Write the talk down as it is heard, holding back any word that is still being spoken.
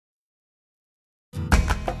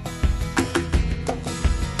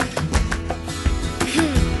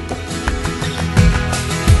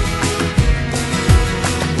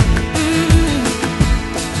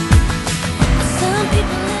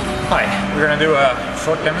do a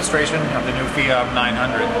short demonstration of the new FIAB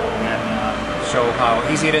 900 and show how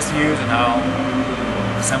easy it is to use and how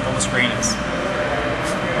simple the screen is.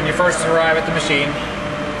 When you first arrive at the machine,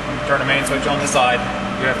 turn the main switch on the side.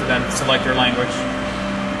 You have to then select your language: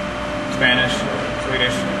 Spanish,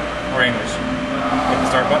 Swedish, or English. Hit the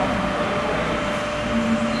start button.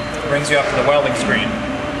 It brings you up to the welding screen,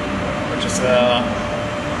 which is the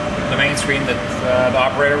main screen that the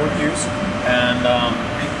operator would use, and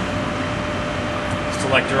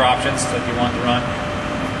select your options that you want to run.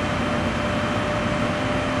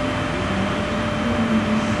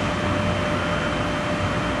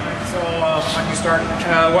 So when you start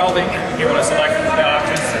welding, you want to select the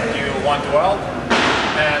options that you want to weld,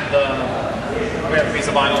 and we have a piece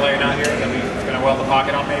of vinyl laying out here that we're going to weld the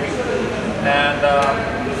pocket on maybe, and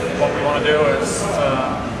what we want to do is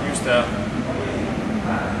use the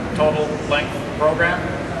total length program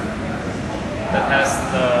that has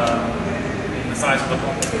the size of the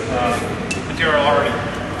material already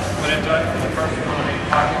put into it.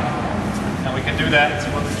 And we can do that.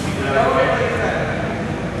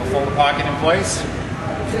 We'll fold the pocket in place,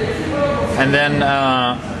 and then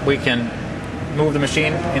we can move the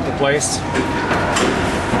machine into place.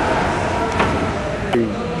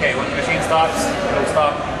 Okay, when the machine stops, it'll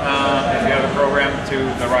stop if you have a program to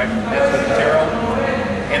the right edge of the material.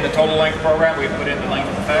 In the total length program, we put in the length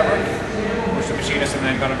of the fabric, which the machinist is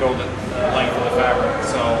then going to go the length of the fabric.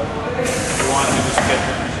 So if you want to just get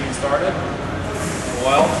the machine started,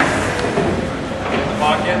 weld in the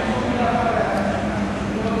pocket,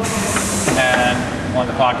 and when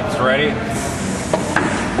the pocket is ready,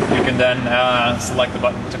 you can then select the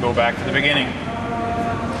button to go back to the beginning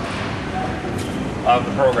of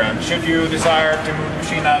the program. Should you desire to move the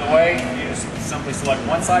machine out of the way, you just simply select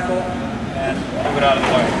one cycle and move it out of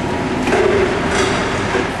the way.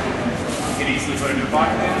 You can easily put a new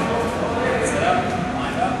pocket in, set up,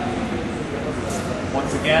 line up.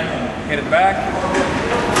 Once again, hit it back.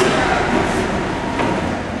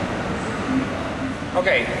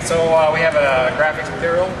 Okay, so we have a graphics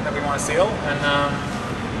material that we want to seal, and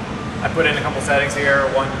I put in a couple settings here: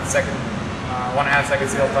 1.5 second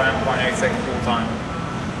seal time, 0.8 second cool time,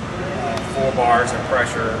 4 bars of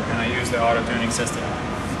pressure, and I use the auto tuning system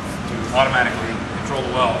to automatically control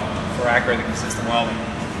the weld for accurate and consistent welding.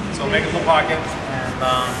 So make a little pocket, and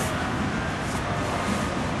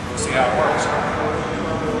we'll see how it works.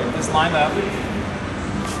 Get this lined up, and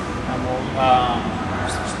we'll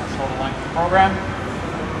control the length of the program.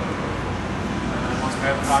 And once we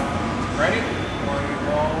have the pocket ready, we will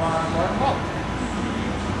go and weld.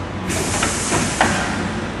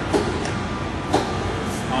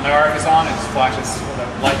 When the arc is on, it flashes with a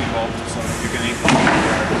lightning bolt so that you can easily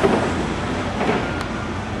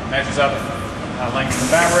measures up length of the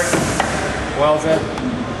fabric, welds it,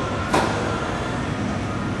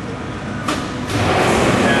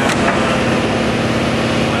 and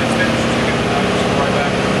when it's finished, you can push it right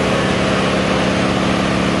back.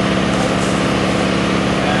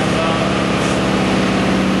 And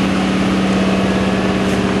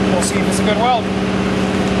we'll see if it's a good weld.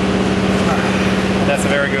 That's a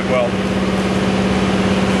very good weld.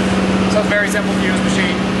 So it's a very simple to use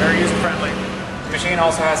machine, very user friendly. The machine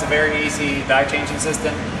also has a very easy die changing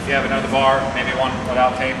system. If you have another bar, maybe one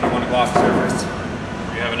without tape, you want a glossy surface,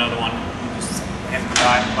 or you have another one, just hit the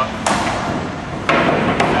die button,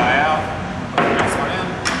 put the die out, put the next one in.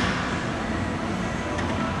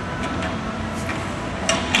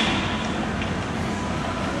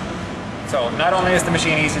 So not only is the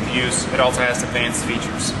machine easy to use, it also has advanced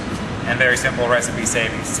features and very simple recipe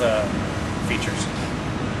savings features.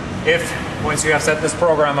 If, once you have set this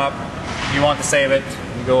program up, you want to save it,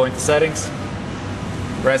 you go into settings,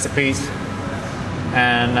 recipes,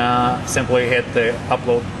 and simply hit the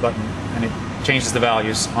upload button, and it changes the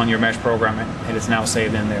values on your mesh program, and it's now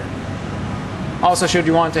saved in there. Also, should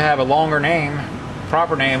you want to have a longer name,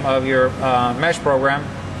 proper name of your mesh program,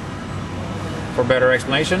 for better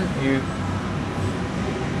explanation, you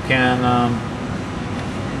can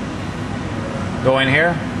go in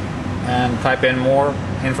here and type in more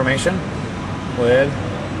information with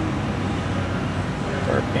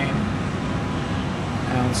 13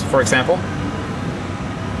 ounce, for example,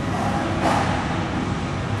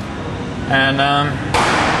 and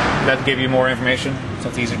that'll give you more information, so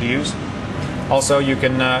it's easier to use. Also, you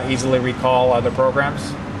can easily recall other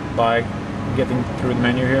programs by getting through the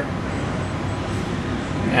menu here.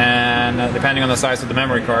 And depending on the size of the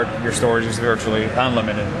memory card, your storage is virtually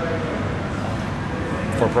unlimited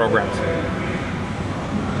for programs.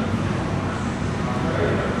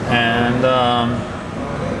 And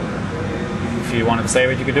if you wanted to save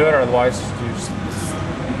it, you could do it, or otherwise you just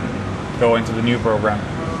go into the new program,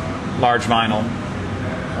 large vinyl,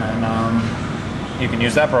 and you can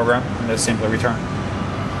use that program and just simply return.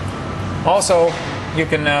 Also, you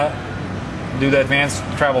can do the advanced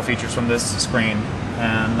travel features from this screen,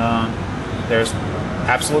 and there's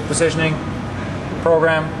absolute positioning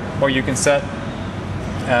program where you can set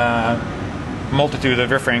multitude of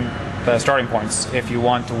different starting points if you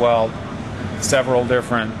want to weld several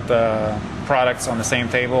different products on the same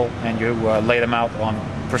table, and you lay them out on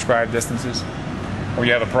prescribed distances, or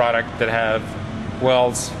you have a product that have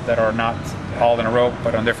welds that are not all in a row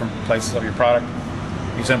but on different places of your product.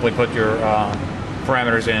 You simply put your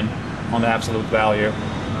parameters in on the absolute value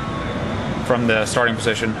from the starting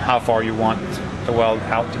position, how far you want the weld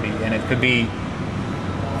out to be, and it could be,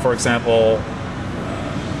 for example,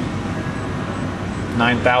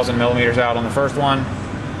 9,000 millimeters out on the first one,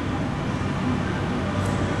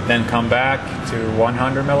 then come back to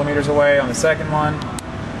 100 millimeters away on the second one,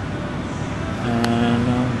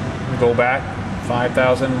 and go back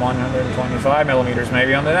 5,125 millimeters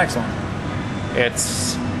maybe on the next one.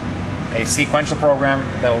 It's a sequential program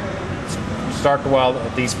that will start the weld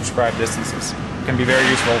at these prescribed distances. It can be very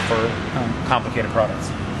useful for complicated products.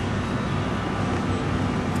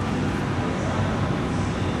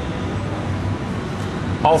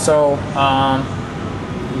 Also,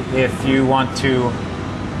 if you want to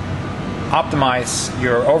optimize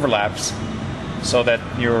your overlaps so that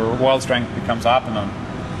your weld strength becomes optimum,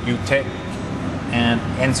 you take and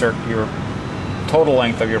insert your total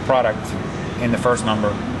length of your product in the first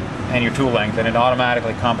number and your tool length, and it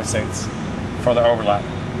automatically compensates for the overlap,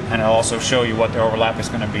 and it'll also show you what the overlap is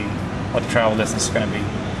going to be, what the travel distance is going to be,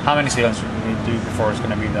 how many sealants you need to do before it's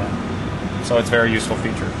going to be done. So it's a very useful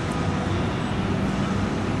feature.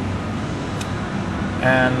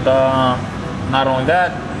 And not only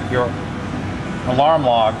that, your alarm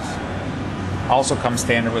logs also come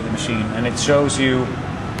standard with the machine, and it shows you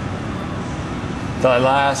the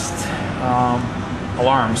last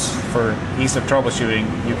alarms for ease of troubleshooting.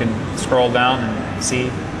 You can scroll down and see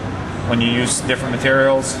when you use different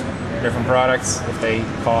materials, different products, if they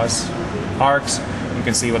cause arcs. You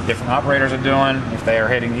can see what different operators are doing, if they are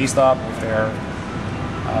hitting E-stop, if they are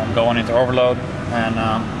going into overload, and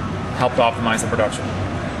help to optimize the production.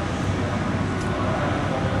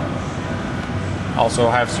 Also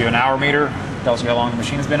has you an hour meter, tells you how long the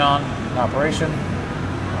machine has been on in operation.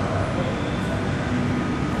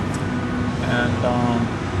 And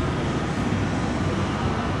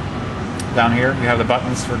down here you have the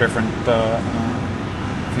buttons for different,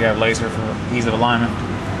 if you have laser for ease of alignment.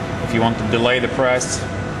 If you want to delay the press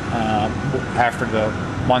after the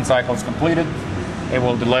one cycle is completed, it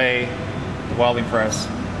will delay the welding press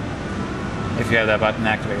if you have that button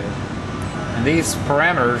activated. And these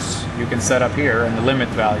parameters you can set up here, and the limit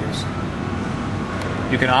values.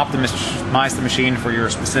 You can optimize the machine for your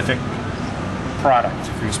specific product,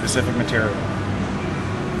 for your specific material,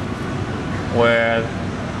 with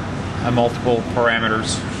multiple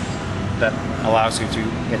parameters that allows you to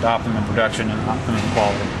get optimum production and optimum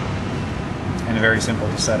quality. And very simple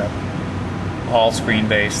to set up. All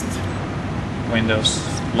screen-based,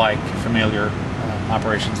 Windows-like, familiar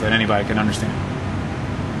operations that anybody can understand.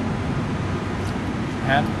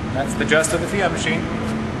 And that's the gist of the FIAB machine.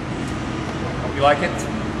 Hope you like it,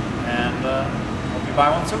 and hope you buy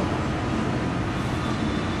one soon.